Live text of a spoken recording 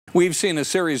We've seen a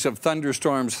series of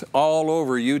thunderstorms all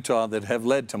over Utah that have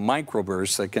led to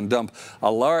microbursts that can dump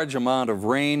a large amount of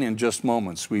rain in just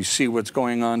moments. We see what's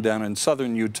going on down in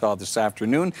southern Utah this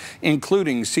afternoon,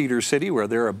 including Cedar City, where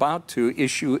they're about to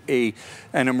issue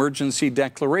an emergency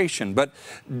declaration. But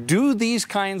do these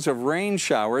kinds of rain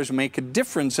showers make a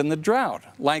difference in the drought,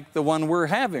 like the one we're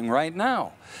having right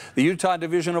now? The Utah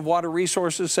Division of Water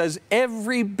Resources says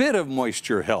every bit of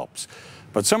moisture helps.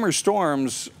 But summer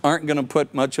storms aren't going to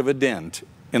put much of a dent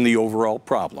in the overall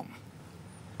problem.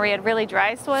 We had really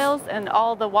dry soils, and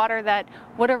all the water that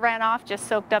would have ran off just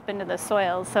soaked up into the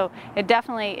soils. So it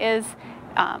definitely is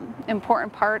an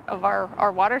important part of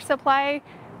our water supply,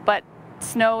 but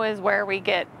snow is where we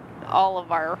get all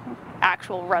of our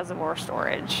actual reservoir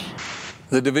storage.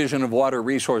 The Division of Water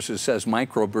Resources says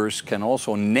microbursts can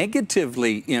also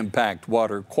negatively impact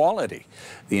water quality.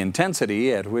 The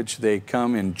intensity at which they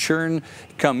come in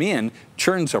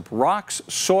churns up rocks,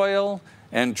 soil,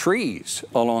 and trees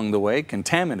along the way,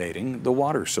 contaminating the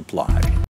water supply.